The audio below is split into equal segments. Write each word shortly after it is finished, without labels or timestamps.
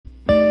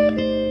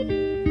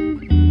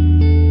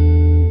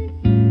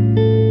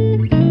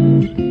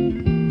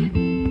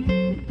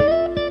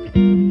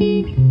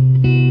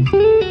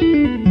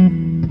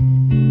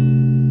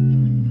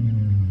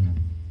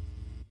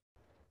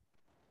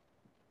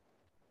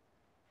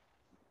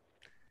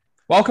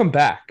Welcome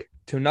back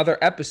to another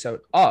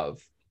episode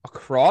of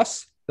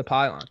Across the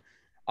Pylon.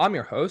 I'm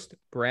your host,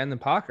 Brandon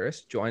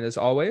Pockers, joined as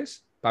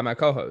always by my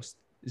co-host,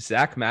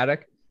 Zach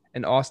Maddock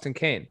and Austin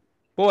Kane.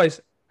 Boys,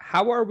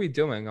 how are we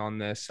doing on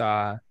this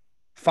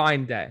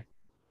fine day?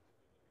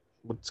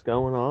 What's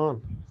going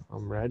on?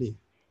 I'm ready.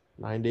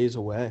 9 days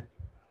away.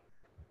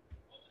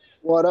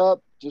 What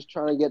up? Just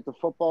trying to get the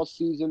football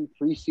season.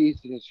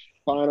 Preseason is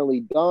finally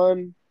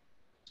done.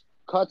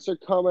 Cuts are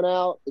coming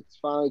out. It's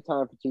finally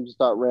time for teams to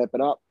start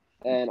ramping up,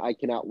 and I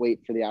cannot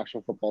wait for the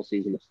actual football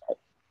season to start.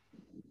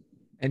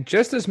 And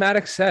just as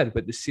Maddox said,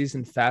 with the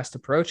season fast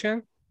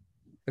approaching,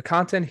 the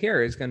content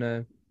here is going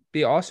to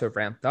be also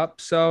ramped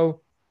up.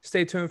 So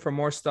stay tuned for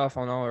more stuff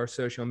on all our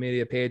social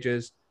media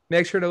pages.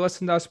 Make sure to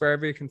listen to us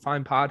wherever you can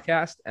find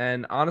podcasts.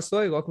 And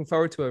honestly, looking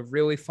forward to a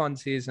really fun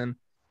season,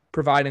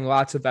 providing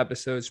lots of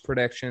episodes,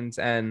 predictions,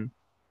 and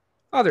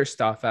other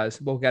stuff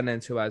as we'll get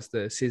into as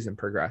the season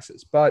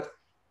progresses. But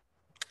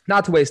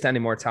not to waste any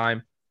more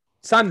time,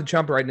 it's time to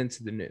jump right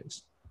into the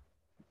news.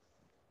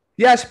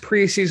 Yes,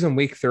 preseason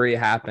week 3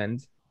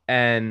 happened,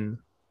 and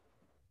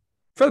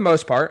for the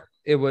most part,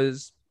 it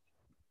was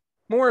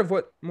more of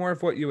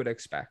what you would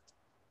expect.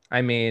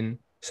 I mean,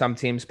 some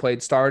teams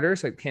played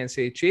starters like Kansas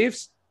City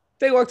Chiefs.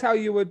 They looked how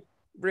you would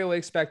really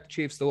expect the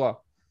Chiefs to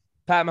look.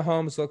 Pat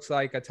Mahomes looks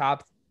like a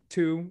top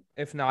 2,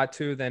 if not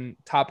 2, then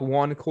top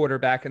 1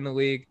 quarterback in the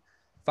league,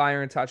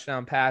 firing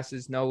touchdown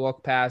passes, no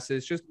look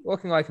passes, just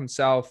looking like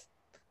himself.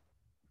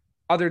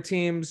 Other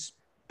teams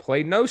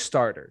played no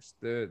starters.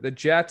 The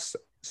Jets,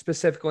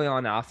 specifically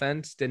on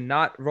offense, did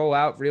not roll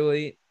out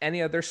really any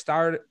of their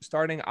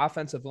starting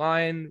offensive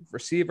line,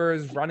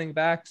 receivers, running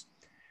backs.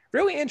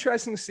 Really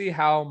interesting to see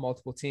how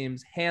multiple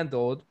teams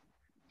handled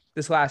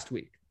this last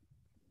week.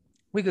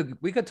 We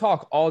could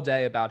talk all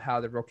day about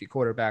how the rookie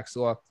quarterbacks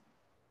looked.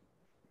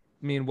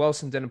 I mean,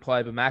 Wilson didn't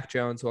play, but Mac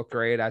Jones looked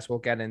great, as we'll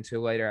get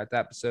into later at the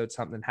episode.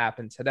 Something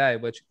happened today,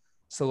 which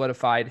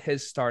solidified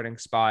his starting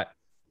spot.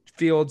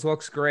 Fields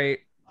looks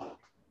great.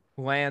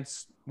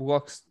 Lance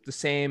looks the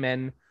same.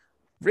 And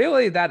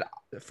really, that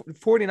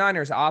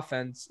 49ers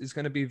offense is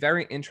going to be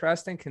very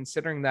interesting,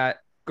 considering that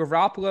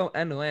Garoppolo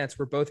and Lance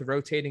were both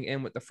rotating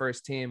in with the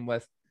first team,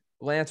 with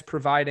Lance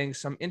providing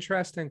some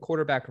interesting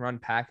quarterback run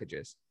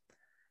packages.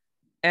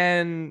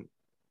 And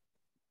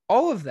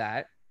all of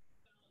that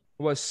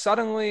was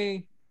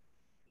suddenly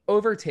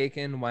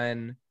overtaken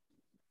when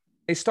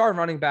a star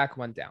running back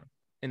went down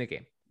in a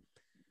game.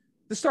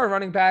 The star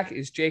running back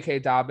is J.K.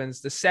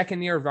 Dobbins, the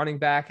second-year running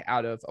back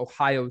out of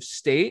Ohio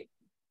State.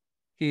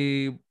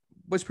 He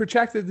was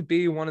projected to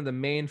be one of the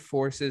main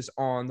forces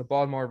on the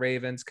Baltimore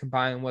Ravens,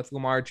 combined with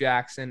Lamar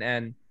Jackson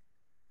and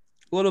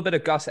a little bit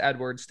of Gus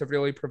Edwards to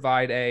really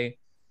provide a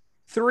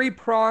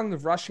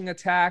three-pronged rushing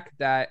attack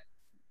that,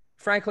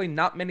 frankly,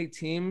 not many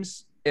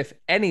teams, if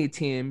any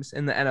teams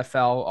in the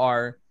NFL,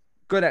 are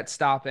good at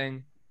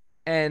stopping.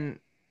 And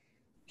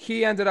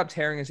he ended up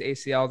tearing his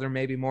ACL. There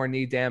may be more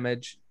knee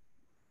damage.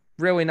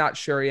 Really not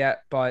sure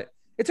yet, but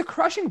it's a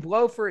crushing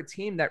blow for a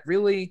team that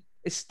really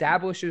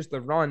establishes the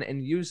run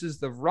and uses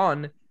the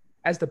run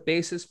as the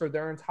basis for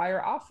their entire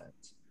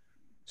offense.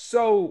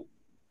 So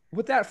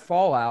with that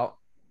fallout,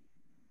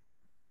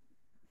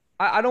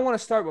 I don't want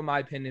to start with my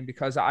opinion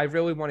because I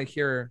really want to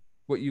hear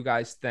what you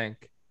guys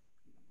think.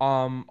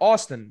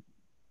 Austin,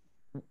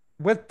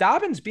 with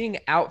Dobbins being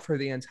out for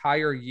the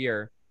entire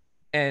year,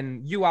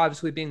 and you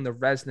obviously being the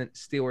resident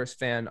Steelers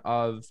fan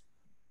of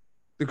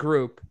the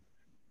group,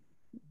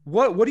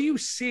 what do you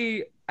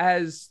see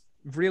as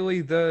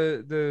really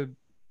the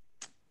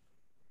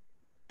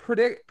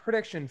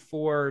prediction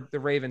for the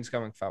Ravens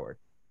going forward?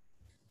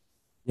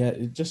 Yeah,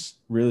 it just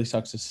really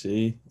sucks to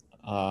see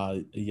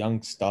a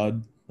young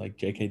stud like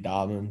J.K.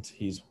 Dobbins.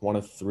 He's one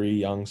of 3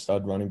 young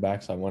stud running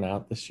backs that went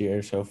out this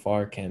year so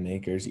far: Cam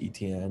Akers,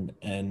 ETN,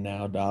 and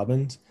now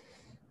Dobbins.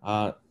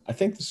 I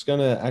think this is going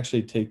to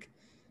actually take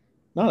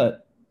I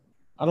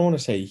don't want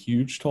to say a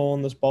huge toll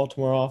on this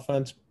Baltimore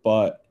offense,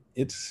 but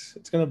it's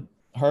going to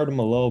hurt them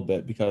a little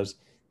bit because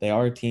they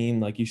are a team,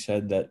 like you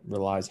said, that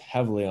relies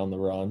heavily on the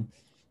run.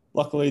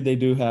 Luckily, they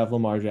do have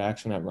Lamar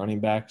Jackson at running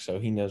back, so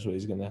he knows what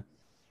he's going to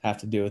have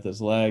to do with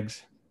his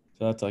legs.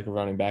 So that's like a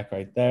running back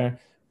right there.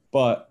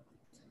 But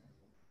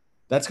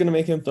that's going to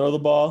make him throw the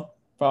ball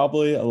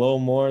probably a little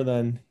more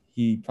than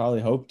he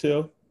probably hoped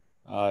to.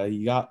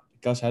 You got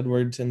Gus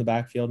Edwards in the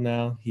backfield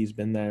now. He's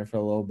been there for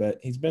a little bit.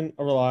 He's been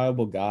a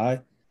reliable guy.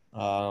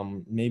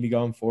 Maybe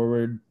going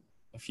forward,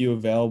 a few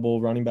available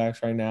running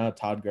backs right now: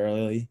 Todd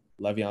Gurley,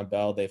 Le'Veon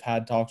Bell. They've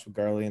had talks with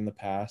Gurley in the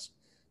past,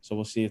 so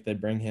we'll see if they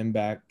bring him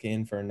back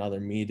in for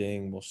another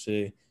meeting. We'll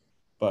see.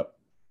 But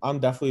I'm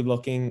definitely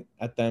looking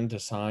at them to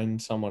sign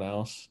someone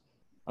else.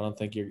 I don't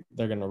think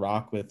they're going to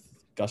rock with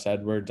Gus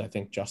Edwards. I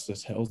think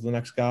Justice Hill's the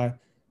next guy.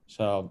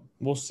 So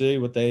we'll see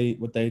what they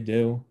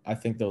do. I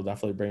think they'll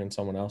definitely bring in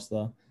someone else,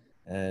 though,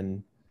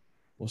 and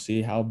we'll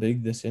see how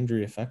big this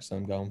injury affects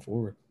them going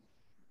forward.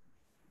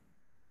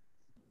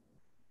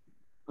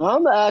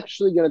 I'm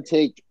actually going to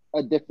take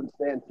a different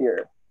stance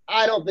here.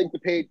 I don't think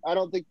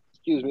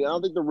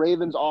the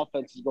Ravens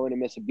offense is going to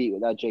miss a beat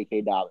without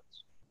J.K. Dobbins.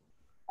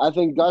 I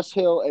think Gus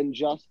Edwards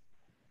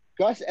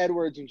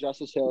and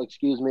Justice Hill,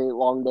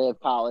 long day of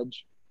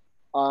college,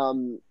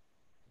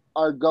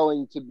 are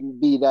going to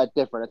be that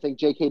different. I think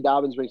J.K.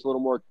 Dobbins brings a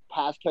little more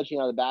pass catching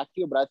out of the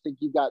backfield, but I think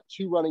you've got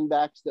two running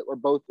backs that were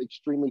both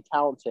extremely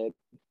talented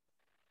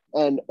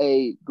and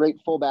a great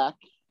fullback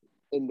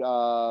in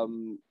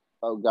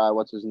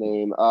what's his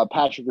name?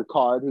 Patrick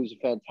Ricard, who's a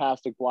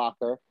fantastic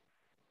blocker.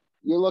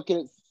 You're looking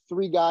at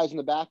three guys in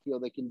the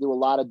backfield that can do a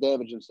lot of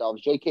damage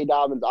themselves. J.K.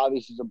 Dobbins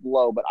obviously is a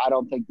blow, but I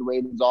don't think the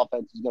Ravens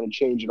offense is going to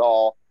change at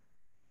all.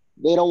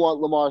 They don't want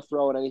Lamar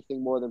throwing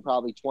anything more than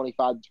probably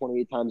 25 to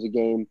 28 times a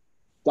game.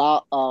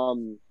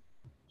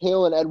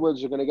 Hill and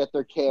Edwards are going to get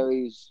their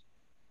carries,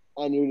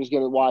 and you're just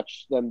going to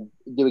watch them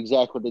do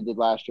exactly what they did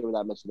last year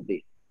without missing a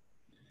beat.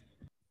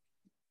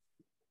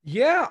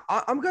 Yeah,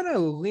 I'm going to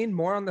lean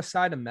more on the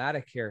side of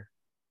Maddock here.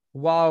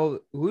 While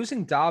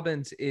losing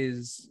Dobbins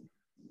is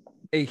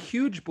a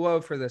huge blow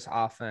for this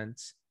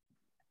offense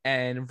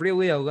and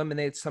really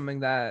eliminates something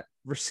that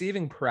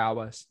receiving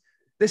prowess,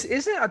 this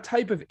isn't a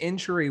type of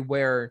injury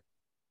where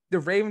the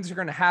Ravens are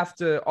going to have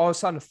to all of a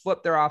sudden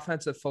flip their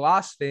offensive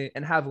philosophy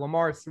and have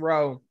Lamar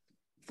throw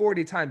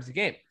 40 times a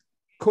game.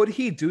 Could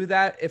he do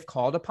that if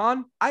called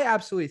upon? I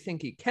absolutely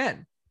think he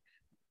can.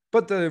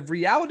 But the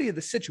reality of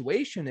the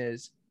situation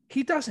is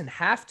he doesn't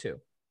have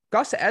to.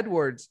 Gus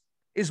Edwards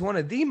is one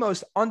of the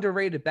most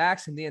underrated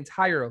backs in the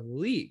entire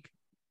league.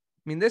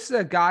 I mean, this is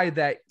a guy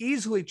that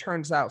easily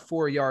turns out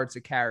 4 yards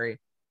a carry,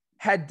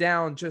 head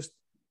down, just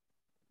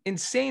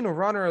insane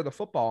runner of the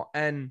football.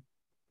 And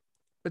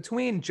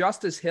between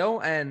Justice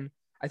Hill and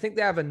I think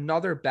they have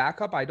another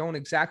backup, I don't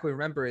exactly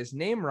remember his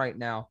name right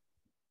now,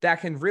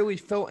 that can really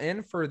fill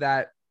in for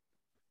that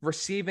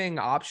receiving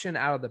option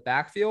out of the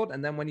backfield.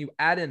 And then when you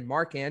add in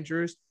Mark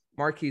Andrews,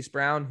 Marquise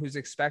Brown, who's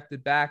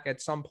expected back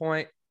at some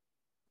point,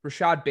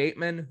 Rashad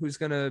Bateman, who's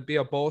going to be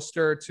a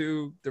bolster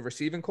to the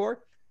receiving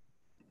corps,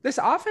 this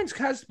offense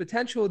has the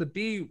potential to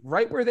be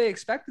right where they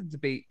expected to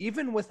be,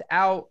 even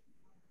without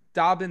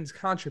Dobbins'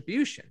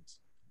 contributions.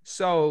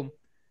 So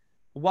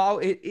while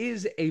it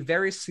is a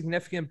very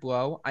significant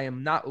blow, I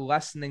am not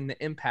lessening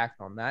the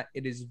impact on that.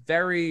 It is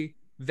very,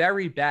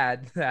 very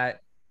bad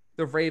that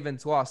the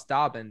Ravens lost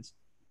Dobbins.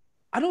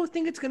 I don't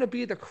think it's going to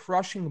be the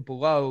crushing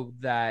blow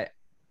that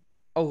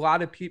a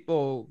lot of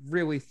people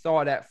really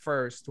thought at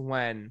first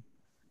when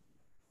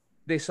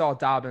they saw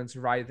Dobbins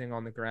writhing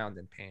on the ground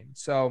in pain.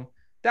 So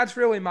that's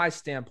really my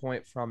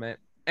standpoint from it.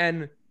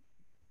 And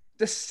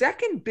the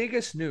second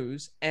biggest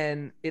news,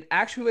 and it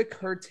actually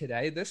occurred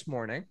today, this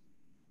morning,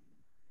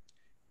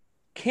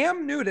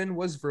 Cam Newton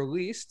was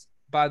released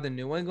by the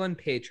New England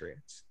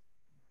Patriots.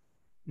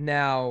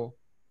 Now,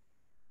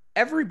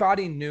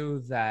 everybody knew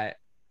that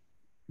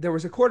there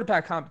was a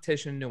quarterback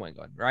competition in New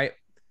England, right?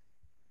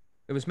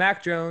 It was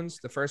Mac Jones,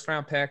 the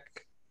first-round pick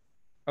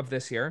of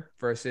this year,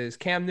 versus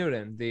Cam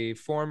Newton, the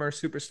former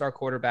superstar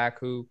quarterback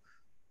who,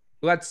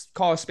 let's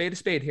call a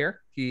spade here.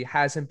 He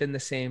hasn't been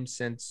the same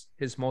since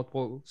his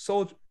multiple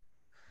shoulder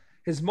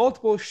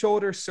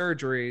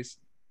surgeries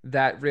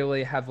that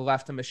really have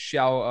left him a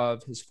shell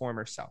of his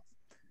former self.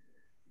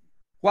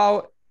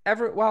 While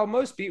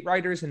most beat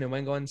writers in New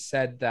England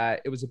said that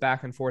it was a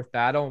back and forth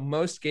battle,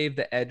 most gave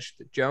the edge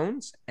to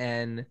Jones,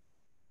 and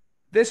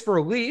this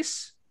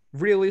release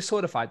really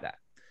solidified that.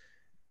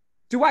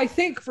 Do I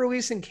think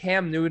releasing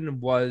Cam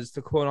Newton was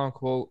the quote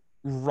unquote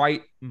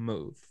right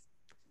move?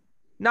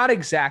 Not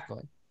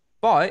exactly.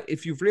 But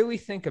if you really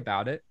think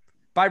about it,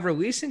 by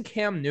releasing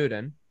Cam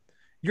Newton,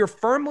 you're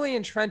firmly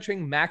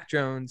entrenching Mac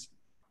Jones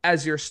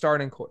as your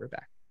starting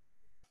quarterback.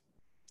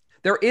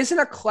 There isn't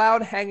a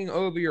cloud hanging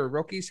over your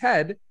rookie's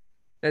head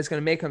that's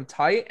going to make him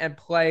tight and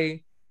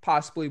play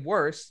possibly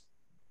worse.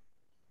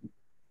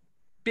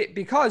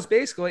 Because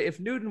basically,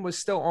 if Newton was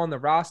still on the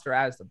roster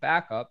as the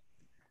backup,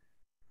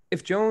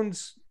 if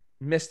Jones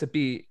missed a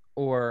beat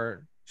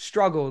or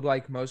struggled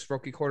like most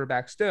rookie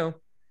quarterbacks do,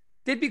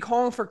 they'd be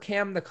calling for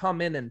Cam to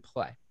come in and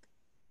play.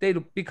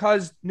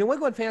 Because New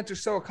England fans are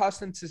so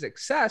accustomed to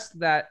success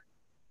that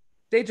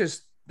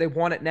they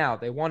want it now.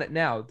 They want it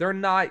now. They're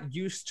not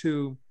used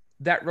to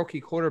that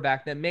rookie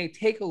quarterback that may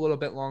take a little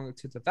bit longer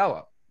to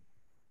develop.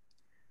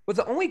 With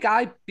the only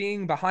guy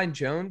being behind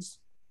Jones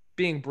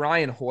being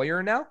Brian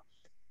Hoyer now,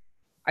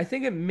 I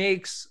think it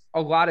makes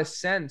a lot of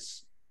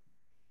sense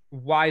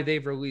why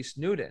they've released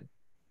Newton.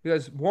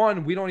 Because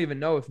one, we don't even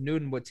know if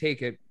Newton would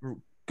take it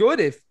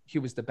good if he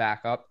was the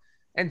backup.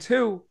 And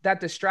two, that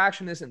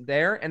distraction isn't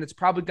there, and it's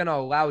probably going to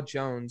allow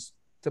Jones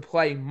to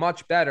play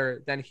much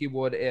better than he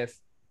would if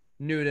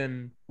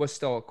Newton was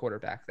still a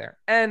quarterback there.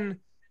 And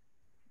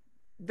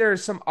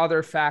there's some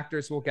other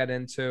factors we'll get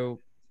into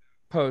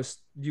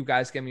post you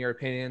guys give me your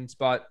opinions,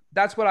 but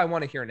that's what I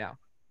want to hear now.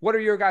 What are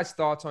your guys'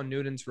 thoughts on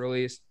Newton's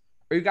release?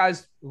 Are you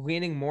guys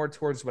leaning more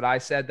towards what I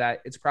said,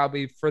 that it's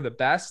probably for the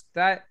best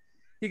that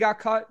he got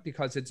cut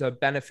because it's a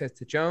benefit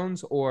to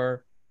Jones?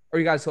 Or are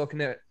you guys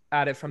looking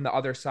at it from the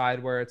other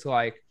side where it's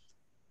like,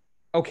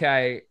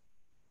 okay,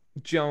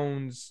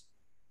 Jones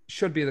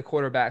should be the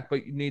quarterback,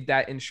 but you need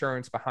that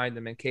insurance behind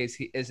him in case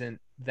he isn't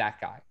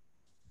that guy?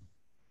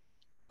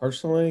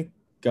 Personally,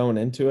 going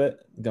into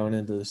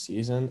the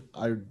season,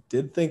 I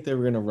did think they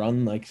were going to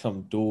run like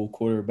some dual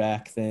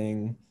quarterback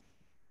thing,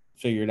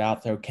 figured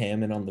out, throw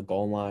Cam in on the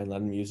goal line,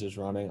 let him use his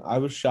running. I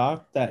was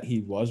shocked that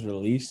he was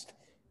released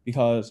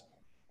because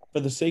for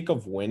the sake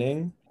of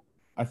winning,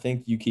 I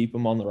think you keep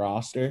him on the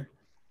roster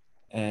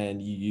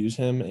and you use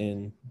him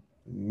in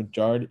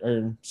majority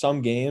or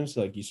some games.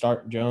 Like you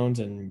start Jones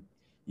and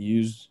you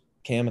use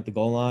Cam at the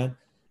goal line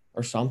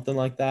or something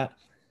like that.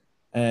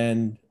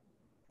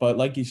 But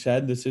like you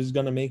said, this is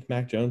going to make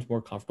Mac Jones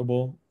more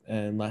comfortable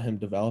and let him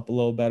develop a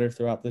little better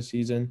throughout the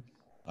season.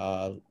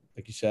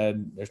 Like you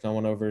said, there's no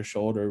one over his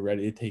shoulder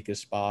ready to take his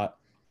spot.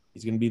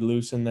 He's going to be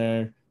loose in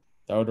there,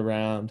 throw it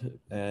around,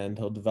 and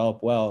he'll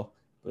develop well.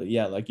 But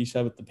yeah, like you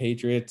said with the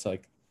Patriots,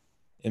 like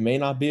it may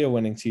not be a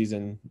winning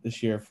season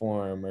this year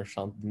for him or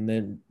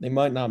something. They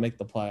might not make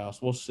the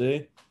playoffs. We'll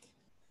see.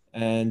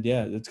 And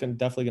yeah, it's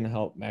definitely going to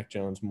help Mac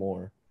Jones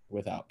more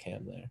without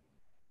Cam there.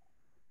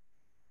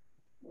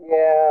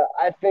 Yeah,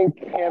 I think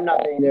Cam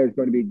not being there is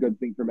going to be a good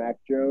thing for Mac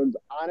Jones.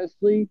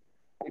 Honestly,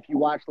 if you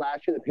watched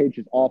last year, the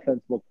Patriots'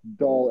 offense looked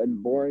dull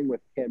and boring with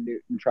Cam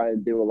Newton trying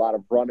to do a lot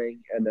of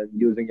running and then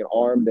using an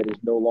arm that is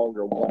no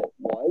longer what it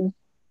was.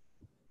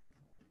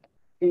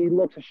 He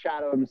looks a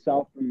shadow of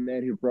himself from the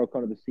man who broke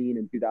onto the scene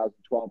in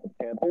 2012 with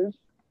Panthers.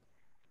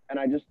 And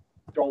I just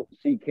don't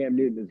see Cam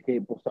Newton as a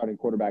capable starting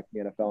quarterback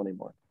in the NFL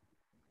anymore.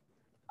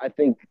 I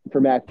think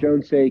for Mac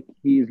Jones' sake,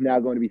 he's now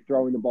going to be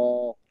throwing the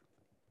ball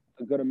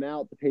a good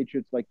amount. The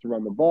Patriots like to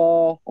run the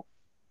ball.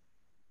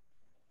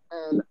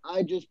 And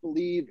I just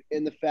believe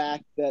in the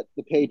fact that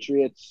the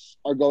Patriots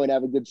are going to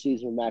have a good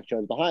season with Mac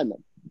Jones behind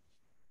them.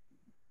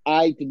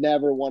 I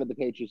never wanted the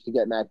Patriots to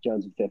get Mac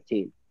Jones at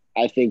 15.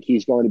 I think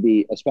he's going to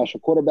be a special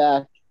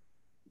quarterback.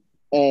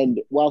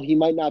 And while he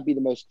might not be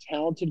the most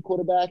talented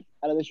quarterback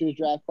out of this year's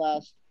draft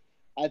class,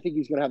 I think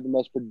he's going to have the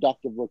most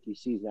productive rookie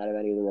season out of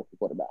any of the rookie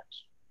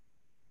quarterbacks.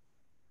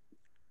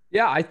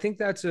 Yeah, I think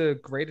that's a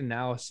great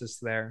analysis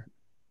there,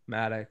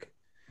 Maddock.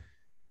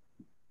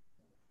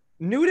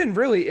 Newton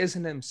really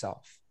isn't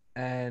himself.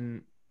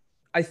 And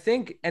I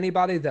think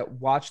anybody that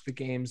watched the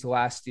games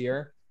last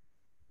year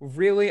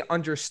really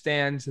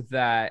understands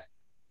that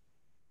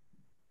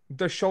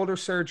the shoulder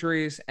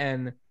surgeries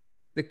and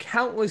the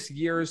countless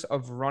years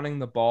of running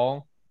the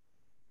ball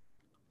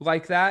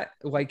like that,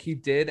 like he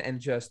did, and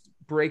just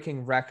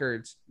breaking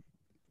records,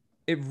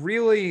 it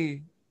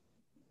really,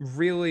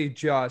 really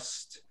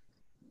just,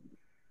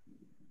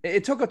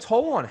 it took a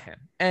toll on him.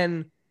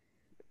 And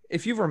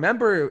if you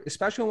remember,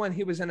 especially when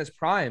he was in his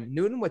prime,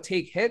 Newton would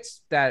take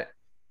hits that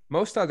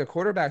most other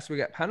quarterbacks would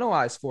get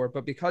penalized for,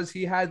 but because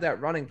he had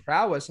that running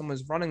prowess and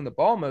was running the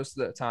ball most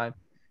of the time,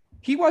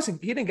 he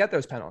didn't get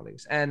those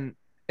penalties, and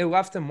it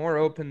left him more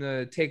open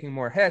to taking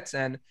more hits.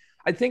 And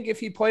I think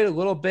if he played a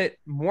little bit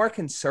more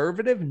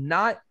conservative,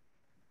 not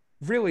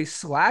really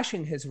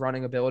slashing his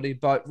running ability,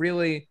 but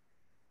really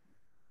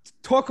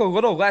took a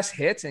little less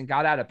hits and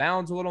got out of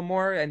bounds a little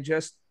more and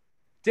just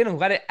didn't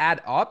let it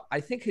add up, I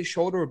think his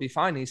shoulder would be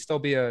fine. He'd still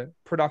be a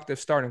productive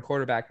starting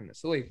quarterback in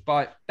this league.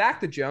 But back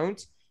to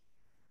Jones,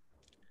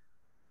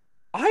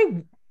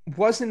 I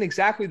wasn't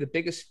exactly the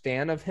biggest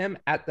fan of him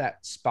at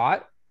that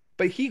spot,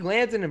 but he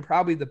landed in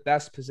probably the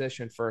best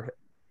position for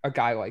a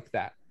guy like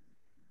that.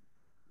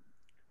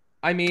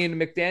 I mean,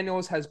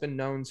 McDaniels has been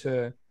known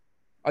to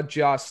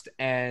adjust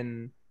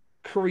and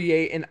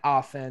create an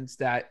offense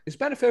that is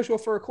beneficial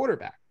for a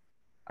quarterback.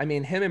 I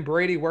mean, him and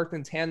Brady worked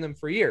in tandem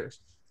for years.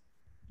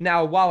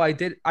 Now, while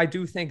I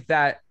do think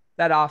that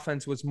that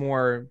offense was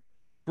more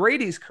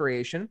Brady's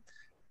creation,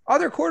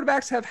 other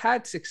quarterbacks have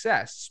had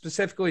success,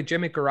 specifically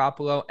Jimmy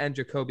Garoppolo and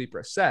Jacoby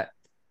Brissett.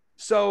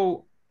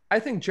 So I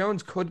think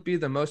Jones could be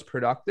the most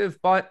productive,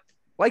 but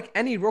like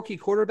any rookie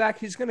quarterback,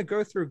 he's going to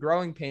go through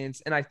growing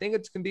pains. And I think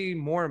it's going to be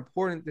more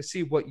important to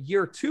see what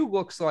year 2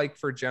 looks like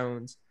for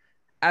Jones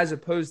as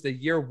opposed to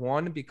year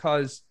 1,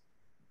 because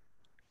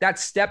that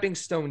stepping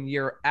stone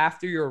year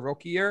after your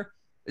rookie year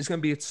is going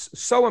to be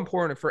so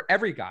important for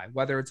every guy,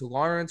 whether it's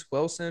Lawrence,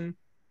 Wilson,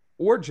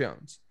 or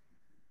Jones.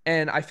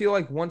 And I feel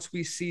like once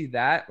we see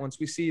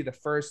the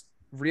first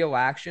real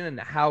action and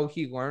how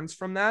he learns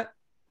from that,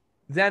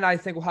 then I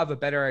think we'll have a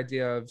better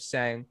idea of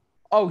saying,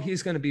 oh,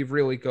 he's going to be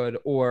really good,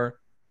 or,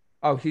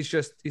 oh, he's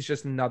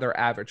just another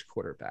average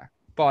quarterback.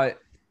 But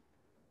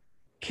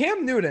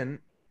Cam Newton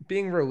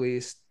being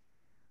released,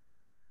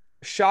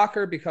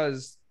 shocker,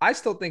 because I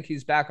still think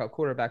he's backup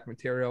quarterback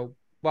material.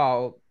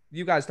 While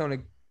you guys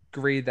don't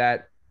agree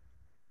that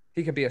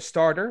he could be a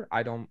starter,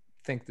 I don't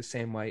think the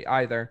same way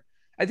either.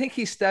 I think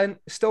he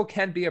still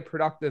can be a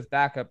productive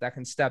backup that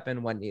can step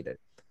in when needed.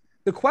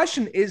 The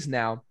question is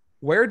now,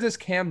 where does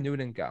Cam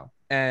Newton go?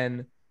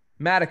 And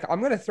Maddock, I'm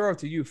going to throw it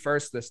to you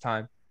first this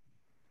time.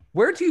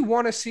 Where do you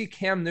want to see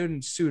Cam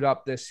Newton suit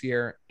up this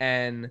year?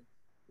 And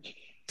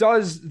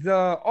does the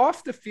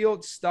off the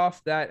field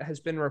stuff that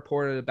has been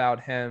reported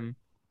about him,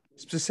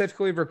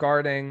 specifically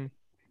regarding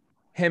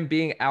him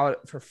being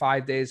out for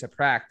 5 days of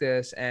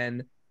practice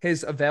and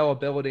his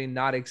availability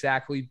not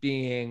exactly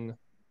being,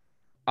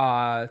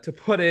 to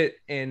put it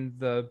in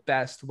the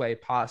best way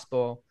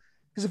possible,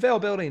 his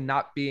availability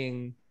not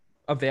being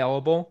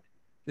available,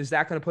 is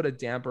that going to put a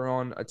damper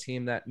on a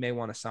team that may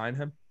want to sign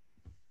him?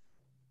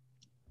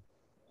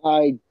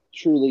 I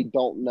truly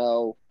don't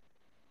know.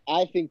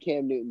 I think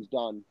Cam Newton's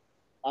done.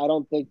 I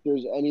don't think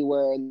there's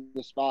anywhere in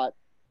the spot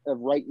of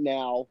right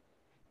now,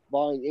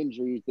 barring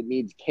injuries, that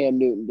needs Cam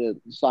Newton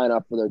to sign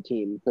up for their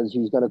team because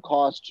he's going to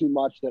cost too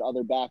much that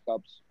other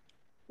backups.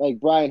 Like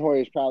Brian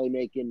Hoyer is probably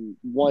making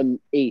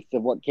 1/8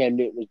 of what Cam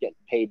Newton was getting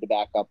paid to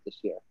back up this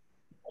year.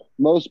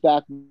 Most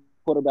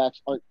quarterbacks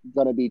aren't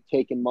going to be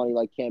taking money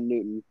like Cam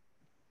Newton.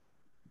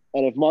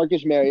 And if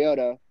Marcus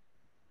Mariota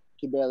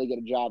can barely get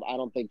a job, I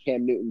don't think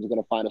Cam Newton's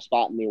going to find a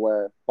spot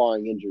anywhere,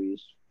 barring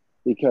injuries.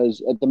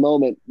 Because at the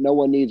moment, no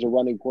one needs a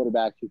running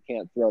quarterback who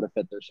can't throw to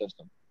fit their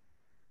system.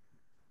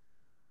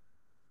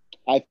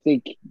 I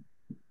think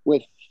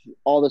with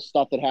all the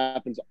stuff that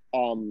happens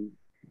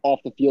off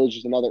the field is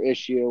just another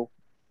issue.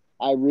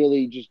 I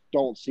really just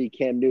don't see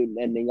Cam Newton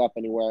ending up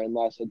anywhere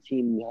unless a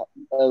team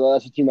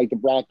like the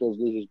Broncos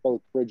loses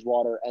both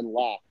Bridgewater and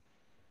Locke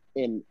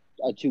in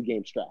a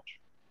 2-game stretch.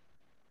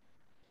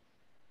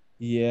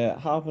 Yeah,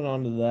 hopping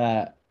onto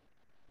that,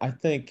 I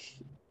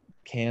think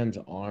Cam's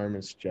arm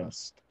is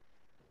just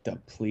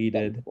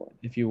depleted.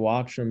 If you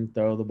watch him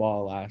throw the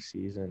ball last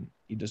season,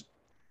 he just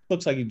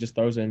looks like he just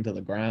throws it into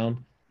the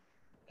ground,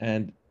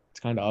 and it's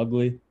kind of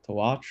ugly to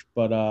watch.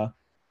 But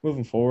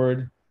moving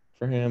forward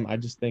for him, I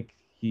just think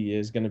he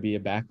is going to be a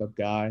backup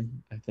guy.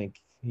 I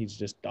think he's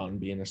just done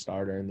being a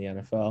starter in the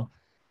NFL.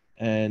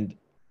 And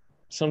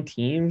some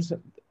teams,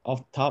 off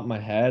the top of my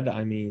head,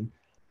 I mean,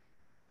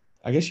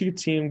 I guess you could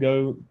see him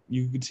go.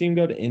 You could see him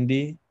go to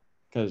Indy,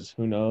 because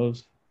who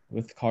knows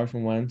with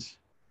Carson Wentz,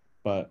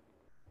 but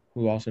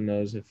who also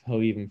knows if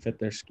he'll even fit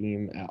their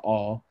scheme at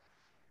all.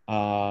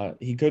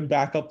 He could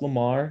back up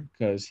Lamar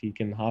because he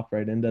can hop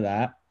right into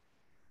that.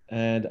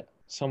 And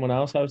someone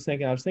else I was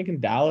thinking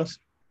Dallas.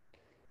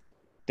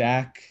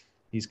 Dak,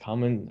 he's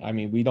coming. I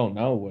mean, we don't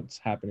know what's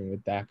happening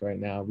with Dak right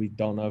now. We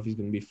don't know if he's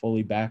going to be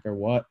fully back or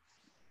what.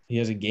 He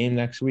has a game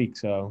next week,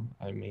 so,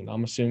 I mean,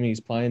 I'm assuming he's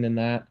playing in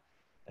that,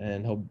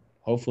 and he'll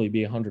hopefully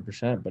be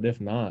 100%. But if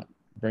not,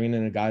 bringing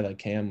in a guy like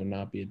Cam would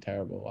not be a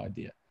terrible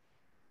idea.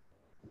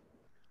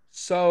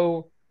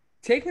 So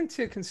take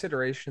into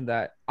consideration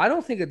that I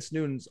don't think it's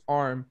Newton's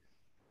arm.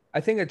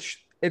 I think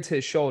it's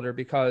his shoulder,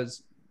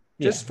 because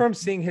just from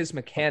seeing his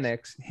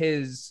mechanics,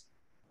 his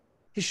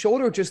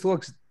shoulder just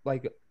looks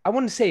like, I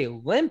wouldn't say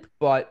limp,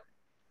 but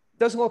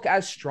doesn't look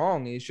as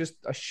strong. He's just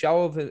a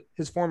shell of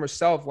his former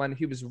self when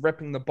he was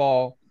ripping the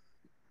ball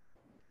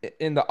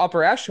in the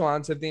upper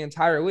echelons of the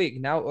entire league.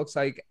 Now it looks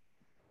like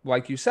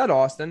you said,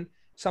 Austin,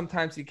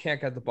 sometimes he can't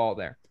get the ball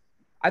there.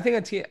 I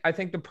think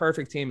the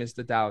perfect team is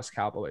the Dallas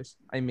Cowboys.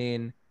 I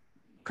mean,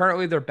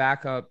 currently their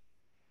backup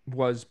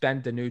was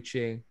Ben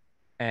DiNucci,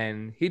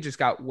 and he just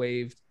got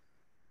waived.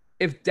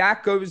 If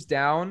Dak goes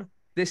down,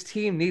 this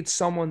team needs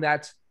someone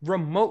that's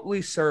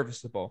remotely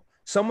serviceable,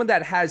 someone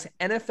that has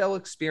NFL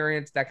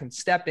experience that can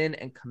step in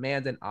and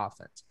command an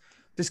offense.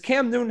 Does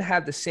Cam Newton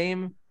have the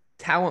same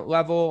talent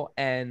level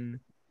and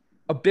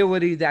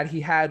ability that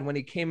he had when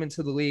he came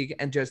into the league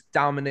and just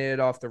dominated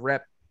off the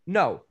rip?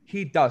 No,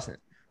 he doesn't.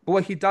 But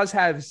what he does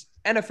have is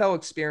NFL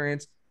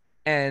experience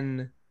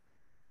and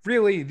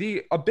really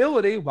the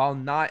ability, while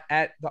not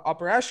at the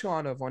upper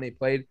echelon of when he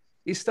played,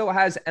 he still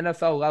has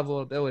NFL level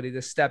ability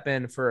to step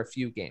in for a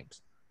few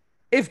games.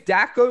 If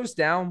Dak goes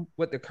down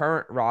with the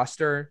current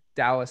roster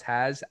Dallas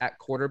has at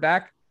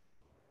quarterback,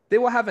 they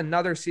will have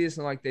another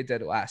season like they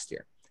did last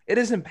year. It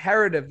is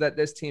imperative that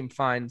this team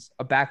finds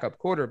a backup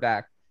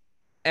quarterback.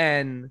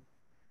 And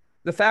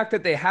the fact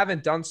that they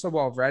haven't done so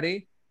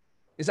already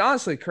is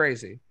honestly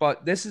crazy.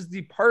 But this is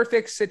the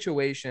perfect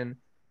situation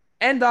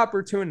and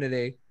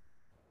opportunity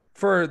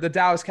for the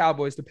Dallas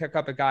Cowboys to pick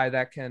up a guy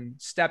that can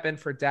step in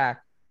for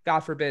Dak.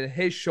 God forbid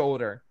his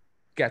shoulder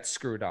gets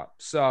screwed up.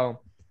 So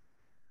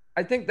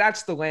I think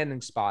that's the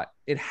landing spot.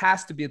 It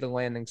has to be the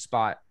landing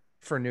spot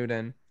for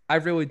Newton. I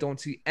really don't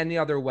see any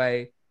other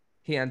way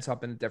he ends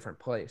up in a different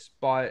place.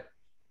 But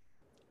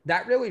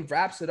that really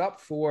wraps it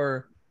up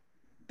for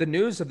the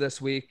news of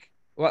this week.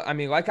 Well, I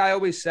mean, like I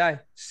always say,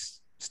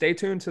 stay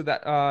tuned to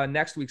that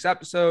next week's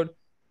episode,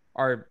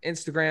 our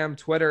Instagram,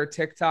 Twitter,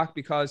 TikTok,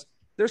 because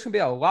there's going to be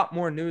a lot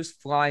more news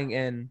flying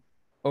in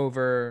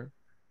over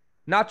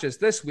not just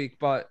this week,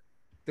 but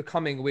the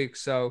coming week.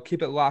 So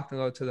keep it locked and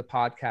low to the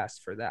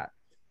podcast for that.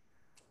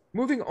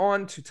 Moving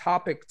on to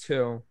topic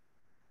 2.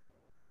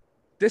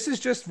 This is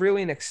just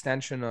really an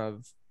extension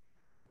of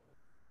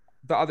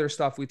the other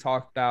stuff we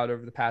talked about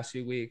over the past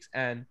few weeks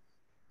and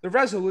the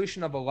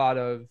resolution of a lot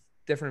of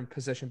different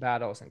position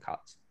battles and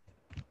cuts.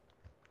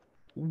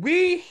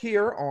 We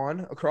here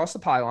on Across the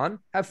Pylon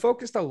have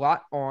focused a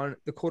lot on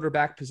the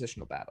quarterback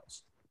positional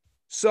battles.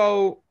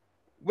 So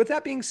with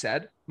that being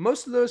said,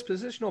 most of those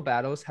positional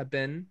battles have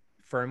been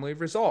firmly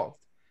resolved.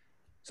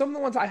 Some of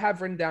the ones I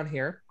have written down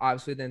here,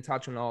 obviously didn't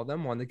touch on all of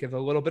them. Wanted to give a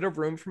little bit of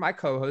room for my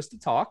co-host to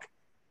talk.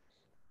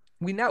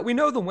 We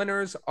know the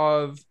winners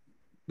of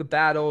the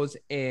battles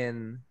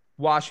in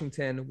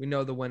Washington. We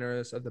know the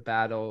winners of the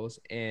battles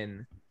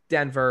in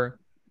Denver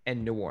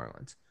and New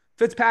Orleans.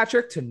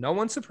 Fitzpatrick, to no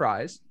one's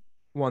surprise,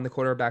 won the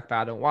quarterback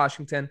battle in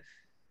Washington.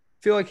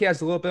 Feel like he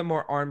has a little bit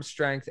more arm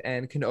strength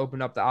and can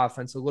open up the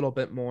offense a little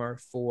bit more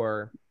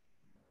for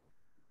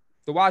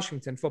the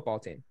Washington football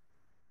team.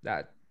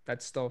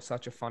 That's still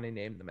such a funny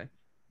name to me.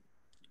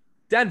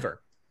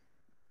 Denver,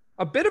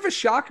 a bit of a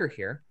shocker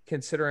here,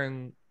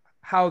 considering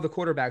how the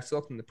quarterbacks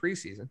looked in the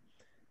preseason.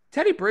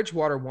 Teddy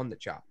Bridgewater won the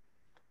job.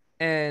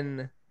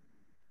 And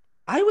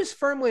I was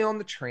firmly on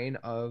the train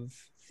of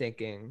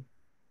thinking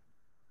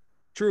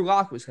Drew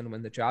Lock was going to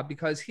win the job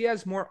because he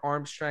has more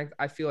arm strength.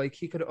 I feel like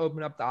he could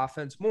open up the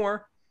offense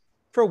more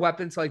for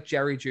weapons like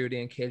Jerry Jeudy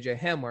and KJ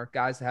Hamler,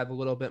 guys that have a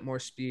little bit more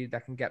speed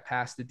that can get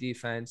past the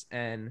defense.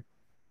 And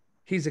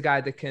he's a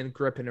guy that can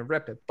grip it and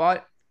rip it.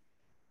 But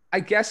I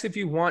guess if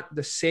you want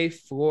the safe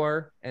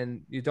floor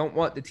and you don't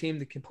want the team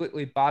to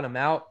completely bottom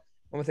out,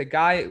 and with a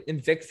guy in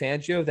Vic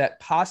Fangio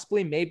that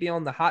possibly may be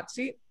on the hot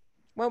seat,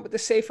 went with the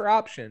safer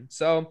option.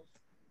 So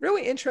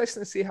really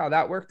interesting to see how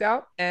that worked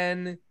out.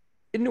 And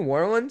in New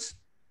Orleans,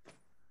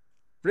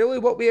 really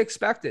what we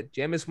expected.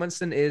 Jameis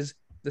Winston is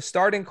the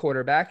starting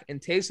quarterback, and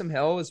Taysom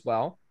Hill as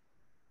well.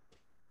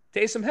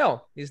 Taysom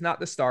Hill, he's not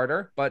the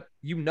starter, but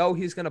you know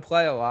he's going to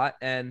play a lot,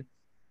 and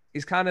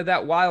he's kind of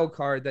that wild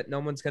card that no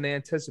one's going to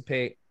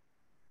anticipate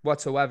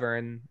whatsoever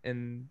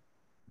in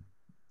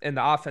the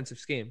offensive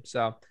scheme.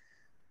 So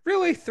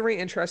really 3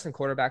 interesting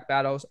quarterback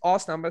battles.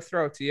 Austin, I'm going to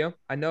throw it to you.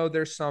 I know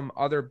there's some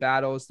other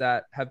battles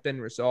that have been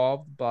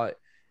resolved, but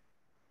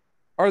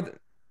do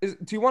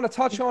you want to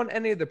touch on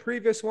any of the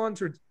previous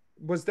ones, or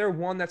was there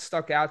one that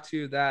stuck out to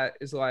you that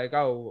is like,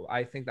 oh,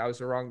 I think that was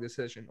the wrong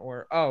decision,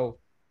 or, oh,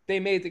 they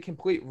made the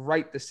complete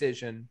right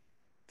decision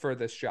for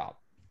this job?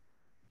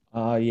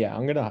 Yeah,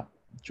 I'm going to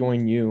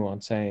join you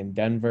on saying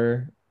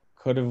Denver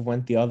could have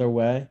went the other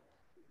way.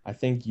 I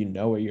think you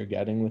know what you're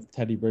getting with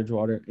Teddy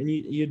Bridgewater, and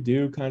you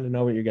do kind of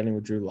know what you're getting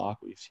with Drew Lock.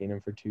 We've seen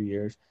him for 2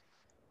 years,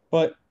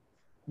 but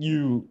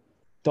you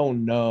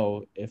don't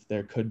know if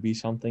there could be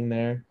something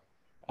there.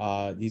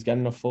 He's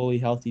getting a fully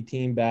healthy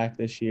team back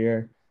this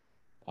year.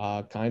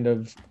 They're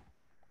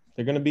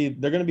gonna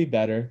be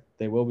better.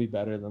 They will be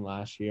better than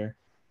last year,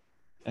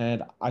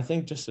 and I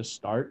think just to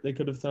start, they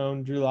could have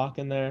thrown Drew Lock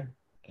in there,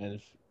 and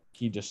if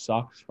he just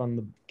sucks from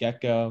the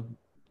get-go,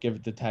 give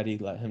it to Teddy,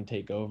 let him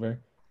take over.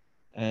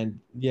 And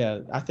yeah,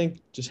 I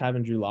think just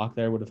having Drew Lock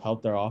there would have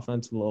helped their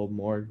offense a little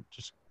more,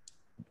 just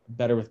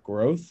better with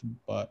growth.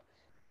 But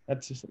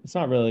it's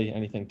not really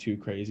anything too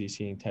crazy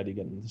seeing Teddy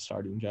getting the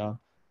starting job.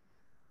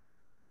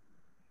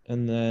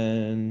 And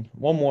then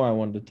one more I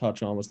wanted to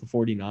touch on was the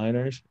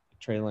 49ers,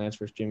 Trey Lance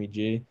versus Jimmy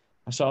G.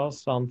 I saw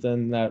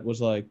something that was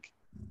like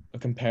a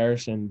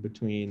comparison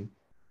between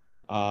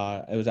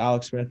it was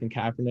Alex Smith and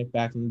Kaepernick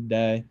back in the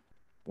day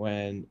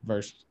when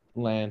versus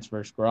Lance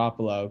versus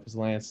Garoppolo, because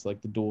Lance is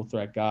like the dual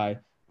threat guy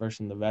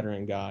versus the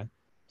veteran guy.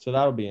 So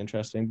that'll be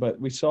interesting. But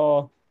we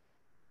saw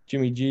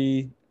Jimmy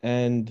G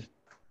and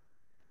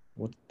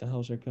what the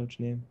hell's their coach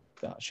name?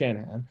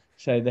 Shanahan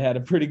say they had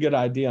a pretty good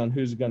idea on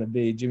who's going to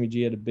be. Jimmy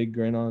G had a big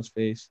grin on his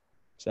face.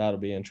 So that'll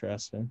be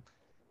interesting.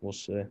 We'll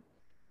see.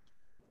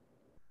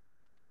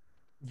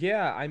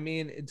 Yeah, I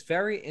mean, it's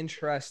very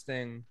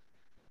interesting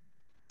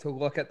to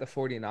look at the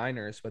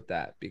 49ers with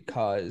that,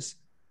 because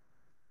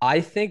I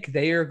think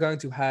they are going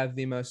to have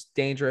the most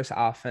dangerous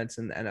offense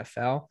in the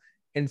NFL,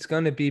 and it's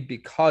going to be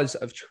because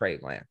of Trey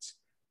Lance.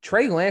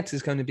 Trey Lance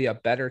is going to be a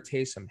better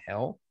Taysom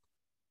Hill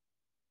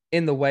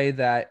in the way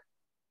that,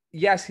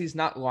 yes, he's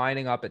not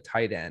lining up at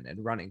tight end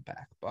and running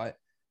back, but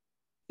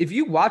if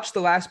you watch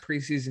the last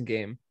preseason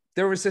game,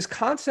 there was this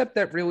concept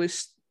that really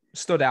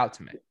stood out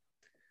to me.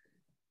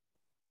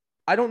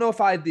 I don't know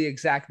if I had the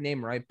exact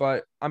name right,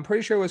 but I'm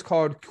pretty sure it was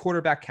called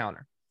quarterback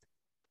counter.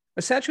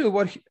 Essentially,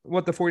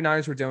 what the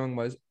 49ers were doing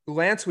was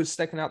Lance was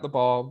sticking out the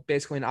ball,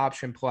 basically an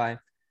option play,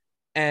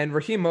 and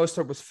Raheem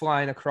Mostert was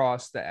flying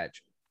across the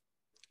edge.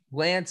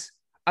 Lance,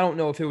 I don't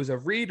know if it was a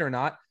read or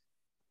not.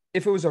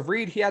 If it was a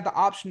read, he had the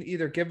option to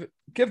either give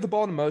the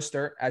ball to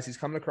Mostert as he's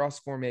coming across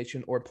the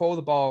formation, or pull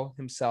the ball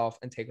himself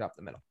and take it up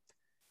the middle.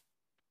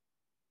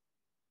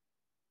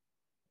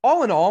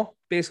 All in all,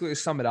 basically to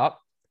sum it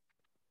up,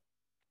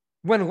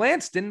 when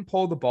Lance didn't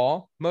pull the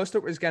ball,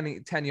 Mostert was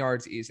getting 10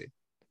 yards easy.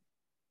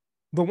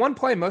 The one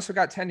play Mostert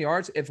got 10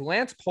 yards, if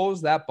Lance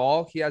pulls that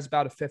ball, he has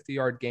about a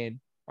 50-yard gain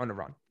on the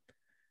run.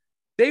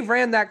 They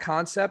ran that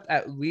concept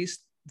at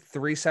least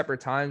 3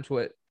 separate times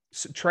with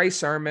Trey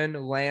Sermon,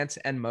 Lance,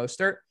 and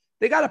Mostert.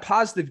 They got a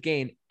positive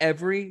gain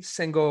every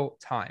single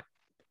time.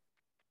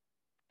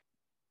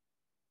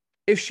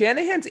 If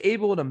Shanahan's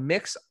able to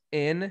mix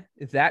in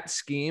that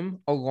scheme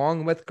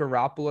along with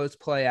Garoppolo's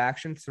play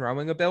action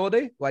throwing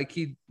ability, like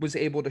he was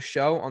able to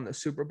show on the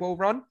Super Bowl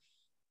run,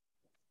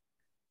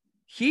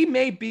 he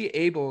may be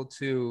able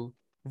to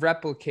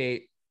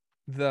replicate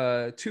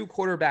the 2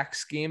 quarterback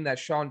scheme that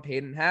Sean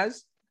Payton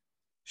has,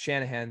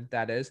 Shanahan,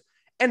 that is,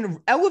 and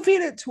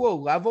elevate it to a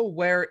level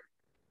where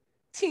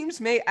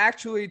teams may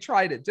actually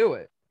try to do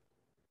it,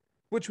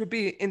 which would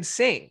be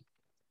insane.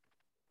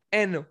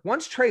 And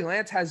once Trey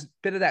Lance has a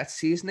bit of that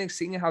seasoning,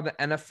 seeing how the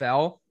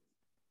NFL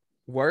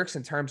works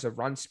in terms of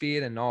run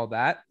speed and all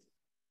that,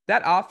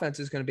 that offense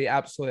is going to be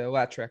absolutely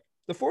electric.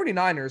 The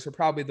 49ers are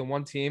probably the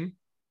one team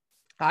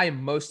I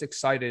am most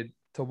excited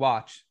to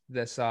watch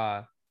this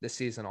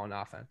season on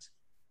offense.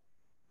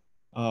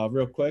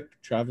 Real quick,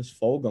 Travis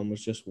Fulgham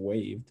was just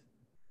waived.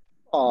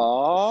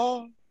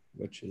 Aww.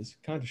 Which is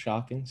kind of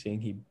shocking,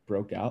 seeing he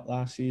broke out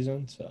last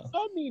season. So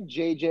I mean,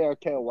 JJ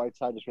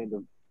Arcega-Whiteside just made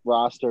the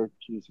roster.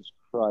 Jesus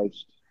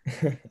Christ.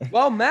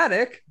 Well,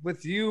 Matic,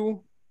 with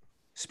you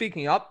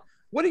speaking up,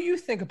 what do you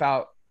think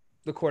about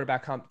the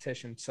quarterback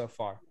competition so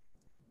far?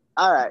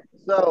 All right,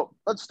 so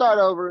let's start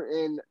over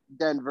in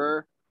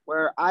Denver,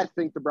 where I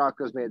think the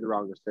Broncos made the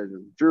wrong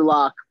decision. Drew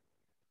Lock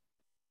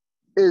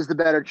is the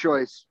better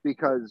choice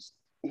because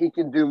he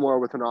can do more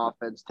with an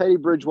offense. Teddy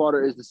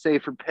Bridgewater is the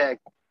safer pick.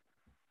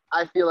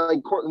 I feel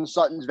like Cortland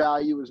Sutton's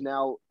value is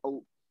now a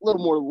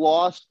little more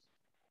lost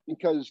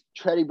because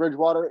Teddy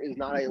Bridgewater is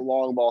not a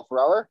long ball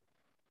thrower.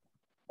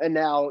 And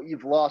now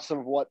you've lost some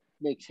of what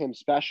makes him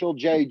special.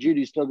 Jerry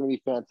Jeudy's still going to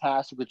be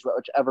fantastic,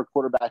 whichever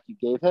quarterback you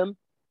gave him.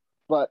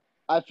 But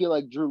I feel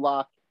like Drew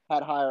Lock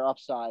had higher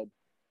upside.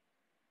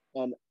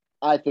 And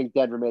I think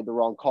Denver made the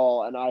wrong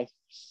call. And I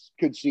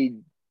could see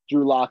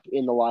Drew Lock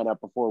in the lineup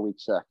before week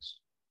 6.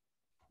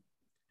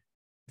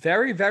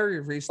 Very, very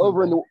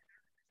reasonable.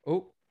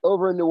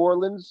 Over in New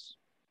Orleans,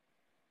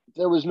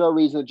 there was no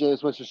reason that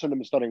Jameis Winston shouldn't have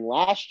been starting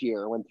last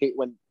year when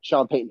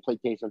Sean Payton played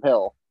Taysom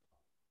Hill.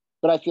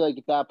 But I feel like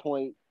at that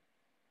point,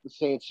 the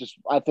Saints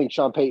I think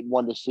Sean Payton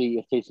wanted to see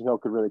if Taysom Hill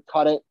could really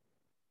cut it.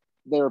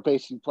 They were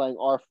basically playing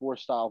Air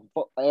Force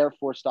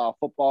style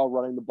football,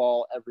 running the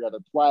ball every other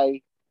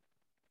play.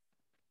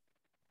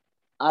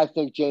 I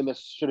think Jameis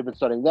should have been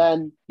starting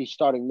then. He's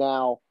starting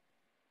now.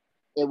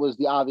 It was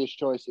the obvious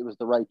choice. It was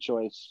the right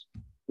choice.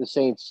 The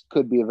Saints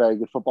could be a very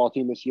good football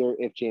team this year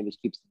if Jameis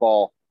keeps the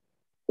ball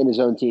in his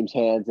own team's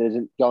hands and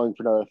isn't going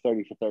for another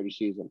 30-for-30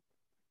 season.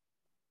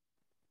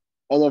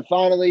 And then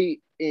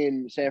finally,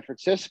 in San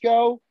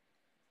Francisco,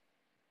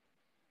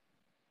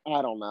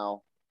 I don't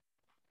know.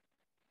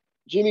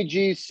 Jimmy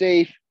G's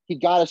safe. He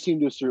got us team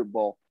to a Super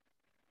Bowl.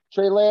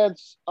 Trey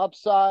Lance,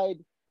 upside,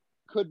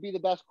 could be the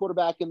best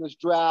quarterback in this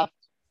draft.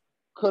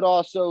 Could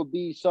also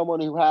be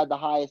someone who had the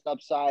highest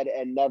upside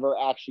and never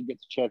actually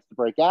gets a chance to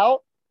break out.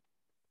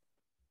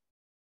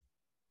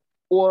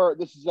 Or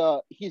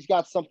he's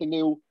got something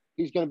new.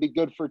 He's going to be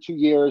good for 2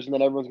 years, and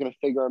then everyone's going to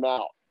figure him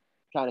out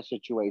kind of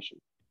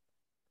situation.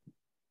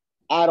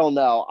 I don't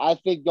know. I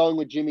think going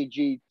with Jimmy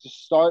G to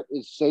start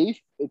is safe.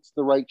 It's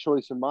the right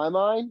choice in my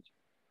mind.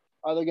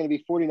 Are there going to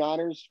be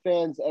 49ers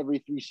fans every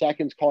 3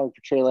 seconds calling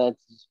for Trey Lance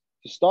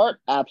to start?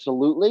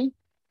 Absolutely.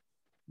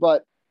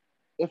 But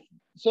if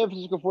San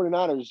Francisco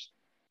 49ers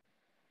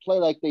play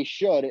like they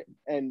should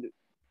and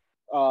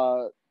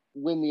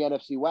win the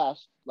NFC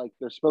West like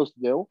they're supposed to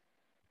do,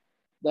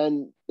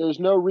 then there's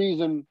no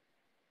reason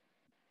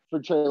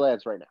for Trey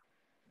Lance right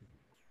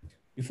now.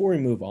 Before we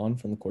move on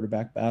from the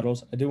quarterback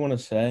battles, I do want to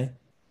say,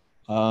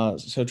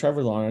 so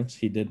Trevor Lawrence,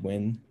 he did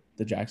win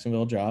the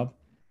Jacksonville job,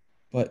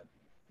 but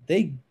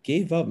they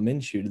gave up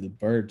Minshew to the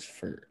Birds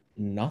for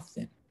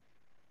nothing.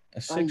 A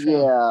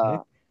 6-round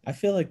pick. I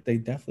feel like they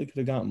definitely could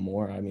have gotten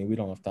more. I mean, we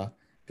don't have to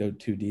go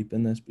too deep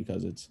in this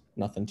because it's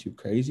nothing too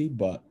crazy,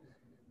 but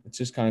it's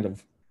just kind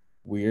of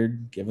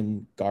weird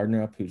given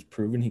Gardner up, who's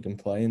proven he can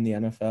play in the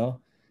NFL,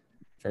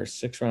 for a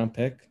 6-round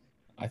pick.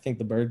 I think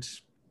the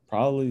Birds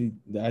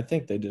I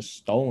think they just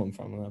stole him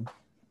from them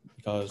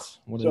because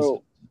what is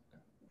it?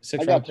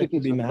 6-round pick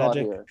could be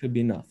magic, could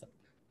be nothing.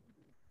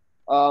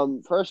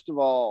 First of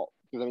all,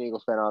 because I'm an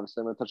Eagles fan,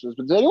 obviously I'm going to touch this,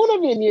 but does anyone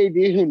have any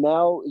idea who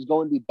now is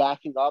going to be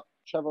backing up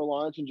Trevor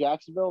Lawrence in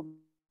Jacksonville?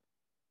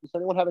 Does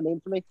anyone have a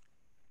name for me?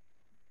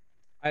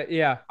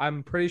 Yeah,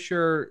 I'm pretty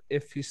sure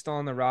if he's still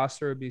on the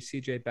roster, it would be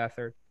CJ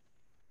Beathard.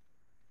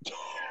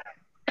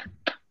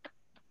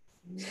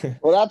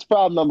 Well, that's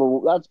problem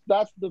number.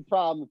 That's the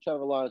problem if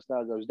Trevor Lawrence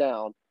now goes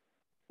down.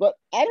 But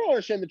I don't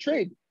understand the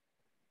trade.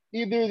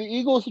 Either the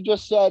Eagles have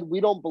just said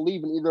we don't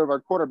believe in either of our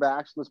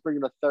quarterbacks, let's bring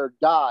in a third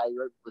guy right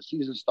before the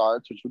season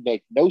starts, which would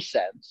make no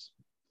sense,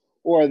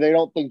 or they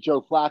don't think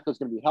Joe Flacco is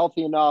going to be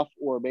healthy enough,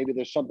 or maybe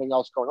there's something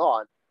else going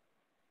on.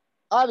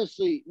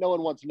 Obviously, no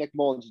one wants Nick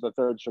Mullins as the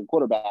third-string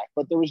quarterback,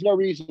 but there was no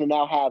reason to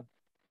now have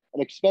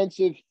an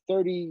expensive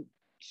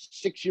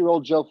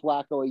 36-year-old Joe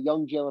Flacco, a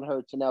young Jalen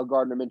Hurts, and now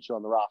Gardner Minshew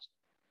on the roster.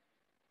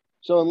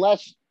 So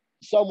unless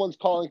someone's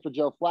calling for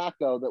Joe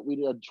Flacco that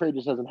the trade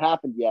just hasn't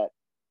happened yet,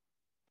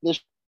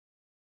 this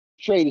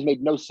trade has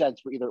made no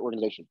sense for either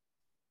organization.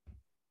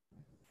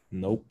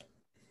 Nope.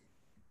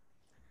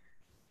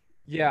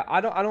 Yeah, I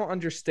don't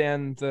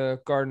understand the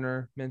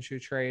Gardner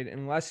Minshew trade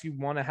unless you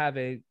want to have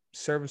a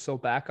serviceable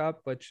backup,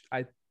 which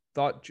I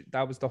thought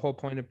that was the whole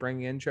point of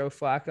bringing in Joe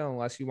Flacco,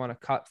 unless you want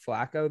to cut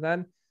Flacco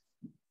then.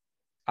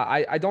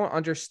 I don't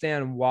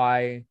understand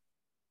why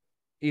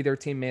either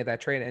team made that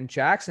trade. And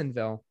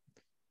Jacksonville,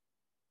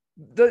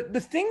 the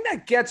thing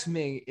that gets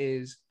me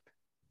is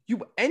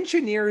you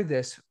engineer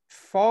this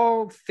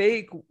fall,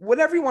 fake,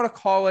 whatever you want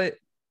to call it,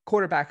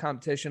 quarterback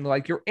competition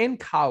like you're in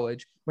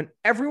college when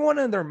everyone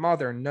and their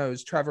mother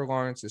knows Trevor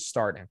Lawrence is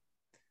starting.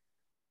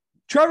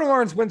 Trevor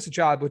Lawrence wins the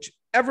job, which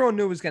everyone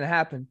knew was going to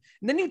happen.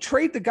 And then you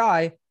trade the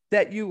guy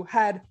that you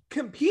had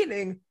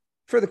competing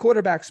for the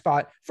quarterback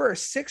spot for a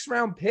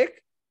 6th-round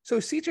pick so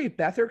CJ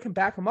Beathard can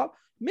back him up.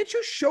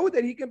 Minshew showed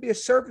that he can be a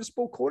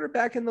serviceable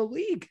quarterback in the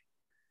league.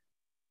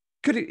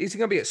 Is he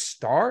going to be a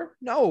star?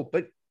 No,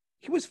 but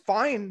he was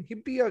fine.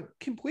 He'd be a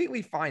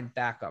completely fine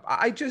backup.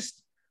 I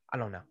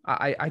don't know.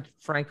 I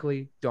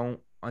frankly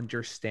don't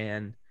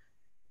understand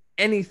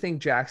anything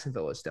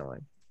Jacksonville is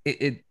doing.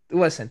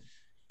 Listen,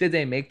 did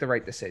they make the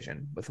right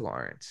decision with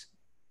Lawrence?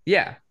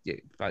 Yeah,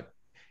 but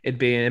it'd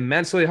be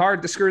immensely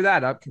hard to screw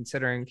that up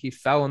considering he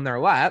fell in their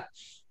lap.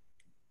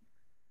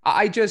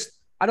 I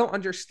don't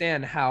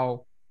understand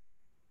how.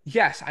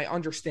 Yes, I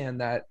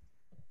understand that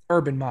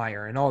Urban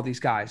Meyer and all these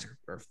guys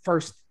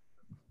are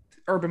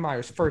Urban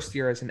Meyer's first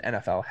year as an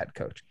NFL head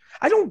coach.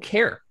 I don't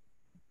care,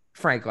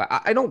 frankly.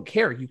 I don't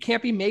care. You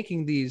can't be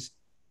making these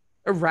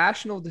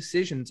irrational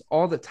decisions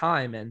all the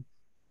time. And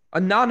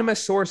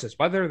anonymous sources,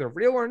 whether they're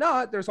real or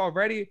not, there's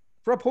already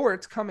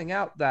reports coming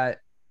out that,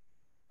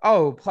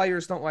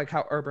 players don't like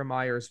how Urban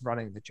Meyer is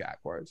running the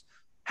Jaguars.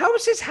 How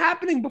is this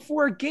happening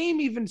before a game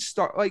even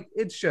start? Like,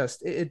 it's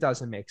just, it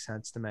doesn't make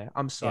sense to me.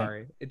 I'm sorry.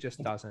 Yeah. It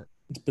just doesn't.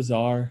 It's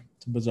bizarre.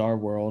 It's a bizarre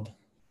world.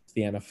 It's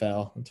the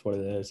NFL. That's what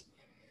it is.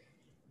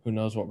 Who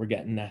knows what we're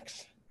getting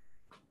next?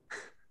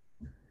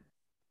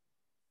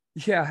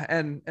 Yeah.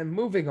 And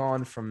moving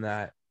on from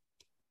that,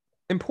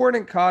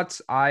 important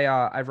cuts.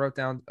 I wrote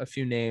down a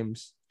few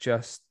names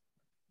just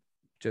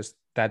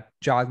that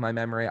jogged my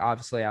memory,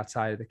 obviously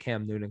outside of the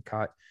Cam Newton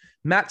cut.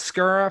 Matt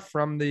Skura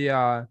from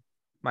the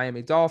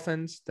Miami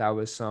Dolphins. That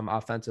was some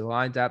offensive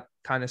line depth.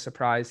 Kind of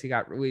surprised he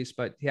got released,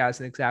 but he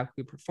hasn't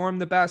exactly performed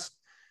the best.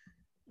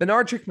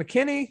 Benardrick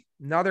McKinney,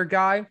 another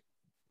guy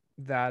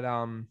that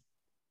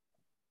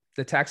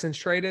the Texans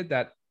traded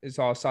that is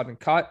all of a sudden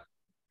cut.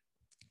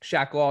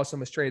 Shaq Lawson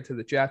was traded to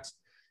the Jets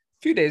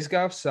a few days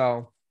ago.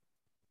 So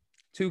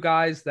 2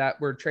 guys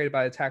that were traded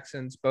by the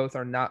Texans, both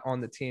are not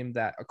on the team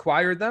that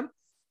acquired them.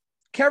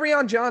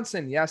 Kerryon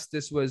Johnson, yes,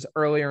 this was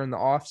earlier in the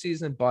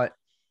offseason, but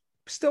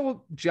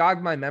still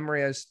jogged my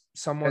memory as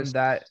someone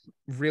that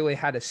really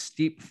had a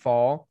steep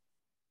fall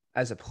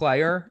as a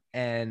player,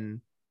 and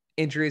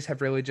injuries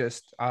have really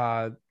just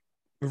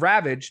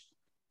ravaged.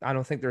 I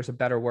don't think there's a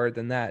better word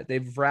than that.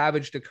 They've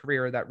ravaged a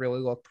career that really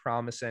looked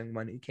promising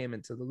when he came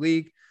into the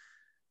league.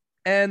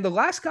 And the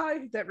last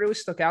guy that really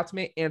stuck out to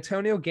me,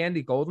 Antonio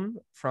Gandy-Golden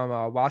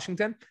from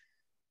Washington.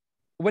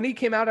 When he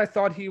came out, I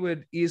thought he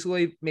would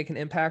easily make an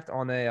impact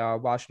on a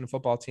Washington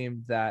football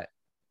team that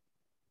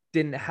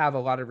didn't have a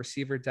lot of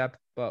receiver depth,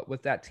 but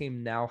with that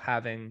team now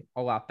having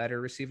a lot better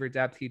receiver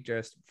depth, he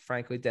just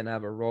frankly didn't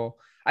have a role.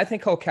 I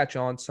think he'll catch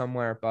on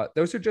somewhere, but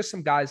those are just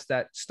some guys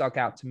that stuck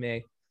out to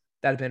me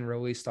that have been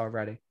released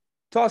already.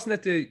 Tossing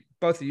it to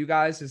both of you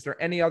guys, is there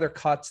any other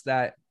cuts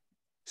that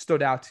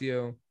stood out to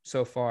you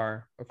so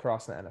far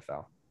across the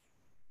NFL?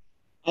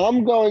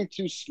 I'm going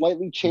to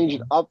slightly change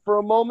it up for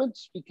a moment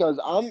because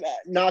I'm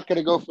not going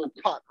to go for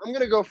a cut. I'm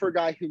going to go for a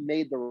guy who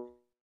made the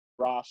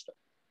roster.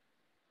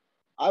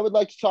 I would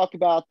like to talk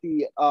about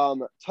the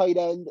tight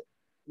end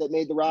that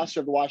made the roster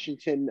of the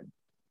Washington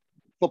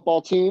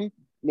football team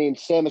named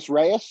Sammis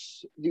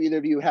Reyes. Do either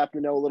of you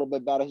happen to know a little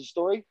bit about his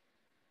story?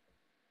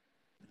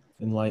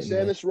 Enlighten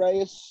Sammis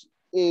Reyes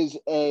is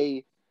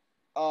a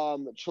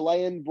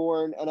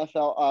Chilean-born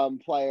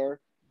NFL player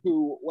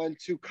who went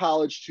to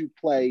college to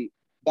play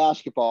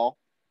basketball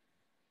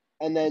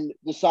and then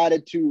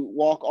decided to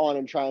walk on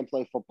and try and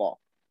play football.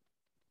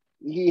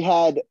 He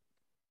had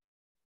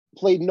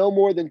played no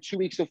more than 2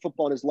 weeks of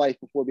football in his life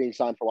before being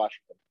signed for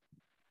Washington.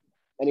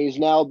 And he's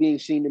now being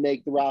seen to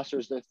make the roster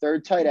as their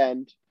 3rd tight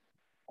end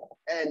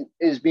and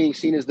is being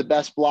seen as the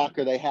best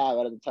blocker they have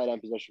out of the tight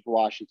end position for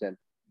Washington.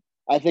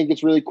 I think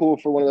it's really cool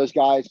for one of those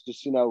guys to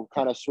just,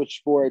 kind of switch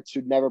sports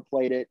who'd never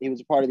played it. He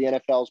was a part of the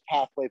NFL's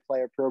Pathway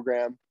Player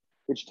Program,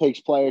 which takes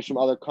players from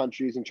other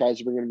countries and tries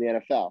to bring them to the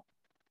NFL.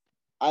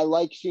 I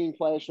like seeing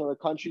players from other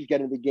countries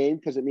get into the game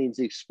because it means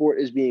the sport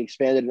is being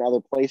expanded in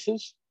other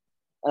places.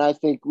 And I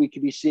think we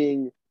could be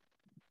seeing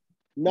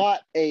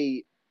not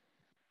a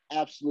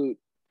absolute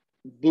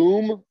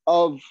boom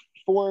of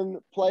foreign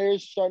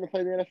players starting to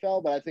play in the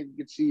NFL, but I think we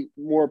could see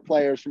more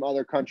players from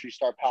other countries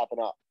start popping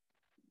up.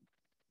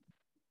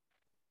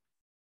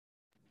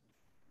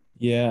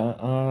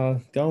 Yeah,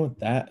 going with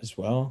that as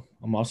well.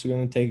 I'm also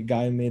going to take a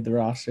guy who made the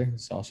roster.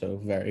 It's also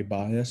very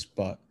biased,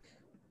 but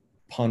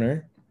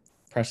punter,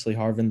 Presley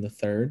Harvin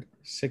III,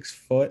 6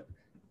 foot,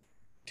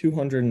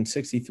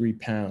 263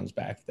 pounds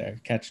back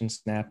there, catching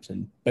snaps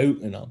and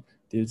booting them.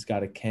 Dude's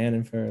got a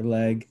cannon for a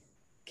leg.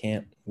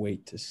 Can't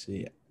wait to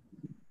see it.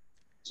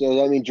 So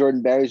does that mean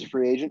Jordan Berry's a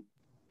free agent?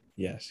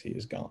 Yes, he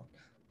is gone.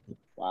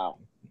 Wow.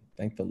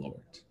 Thank the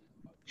Lord.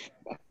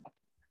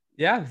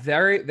 Yeah,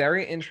 very,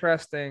 very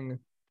interesting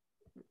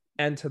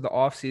end to the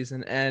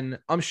offseason. And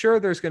I'm sure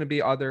there's going to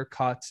be other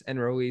cuts and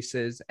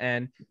releases.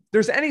 And if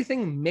there's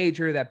anything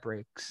major that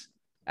breaks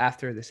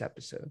after this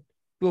episode,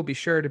 we'll be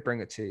sure to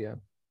bring it to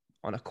you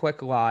on a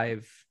quick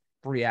live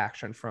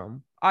reaction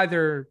from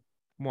either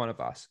one of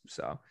us.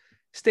 So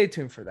stay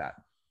tuned for that.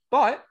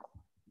 But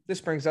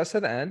this brings us to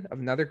the end of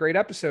another great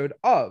episode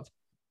of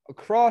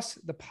Across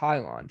the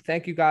Pylon.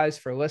 Thank you guys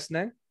for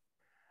listening.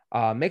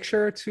 Make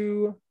sure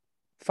to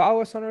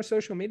follow us on our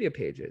social media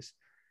pages.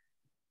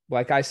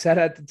 Like I said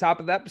at the top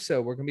of the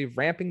episode, we're going to be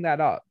ramping that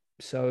up.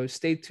 So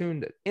stay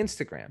tuned to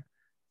Instagram,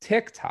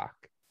 TikTok,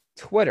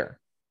 Twitter,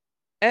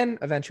 and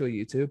eventually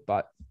YouTube,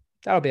 but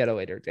that'll be at a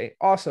later date.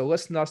 Also,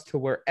 listen to us to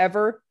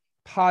wherever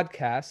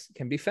podcasts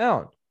can be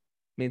found.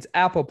 It means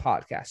Apple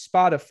Podcasts,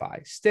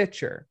 Spotify,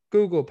 Stitcher,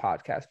 Google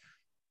Podcasts,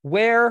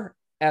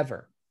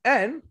 wherever.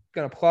 And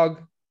going to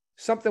plug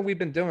something we've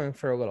been doing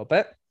for a little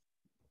bit.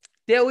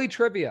 Daily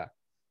trivia.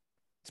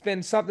 It's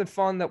been something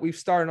fun that we've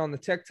started on the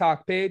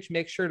TikTok page.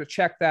 Make sure to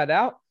check that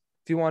out.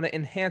 If you want to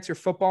enhance your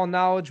football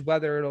knowledge,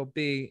 whether it'll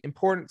be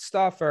important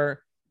stuff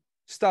or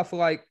stuff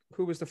like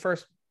who was the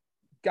first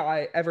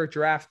guy ever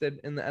drafted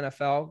in the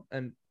NFL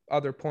and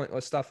other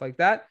pointless stuff like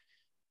that,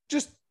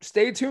 just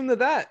stay tuned to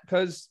that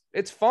because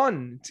it's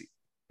fun.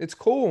 It's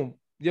cool.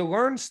 You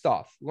learn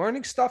stuff.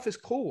 Learning stuff is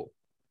cool.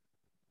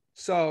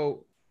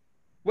 So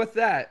with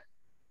that,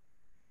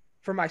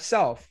 for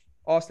myself,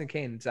 Austin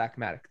Kane and Zach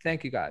Maddock,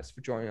 thank you guys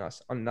for joining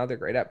us on another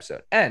great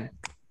episode. And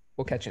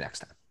we'll catch you next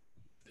time.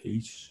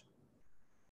 Peace.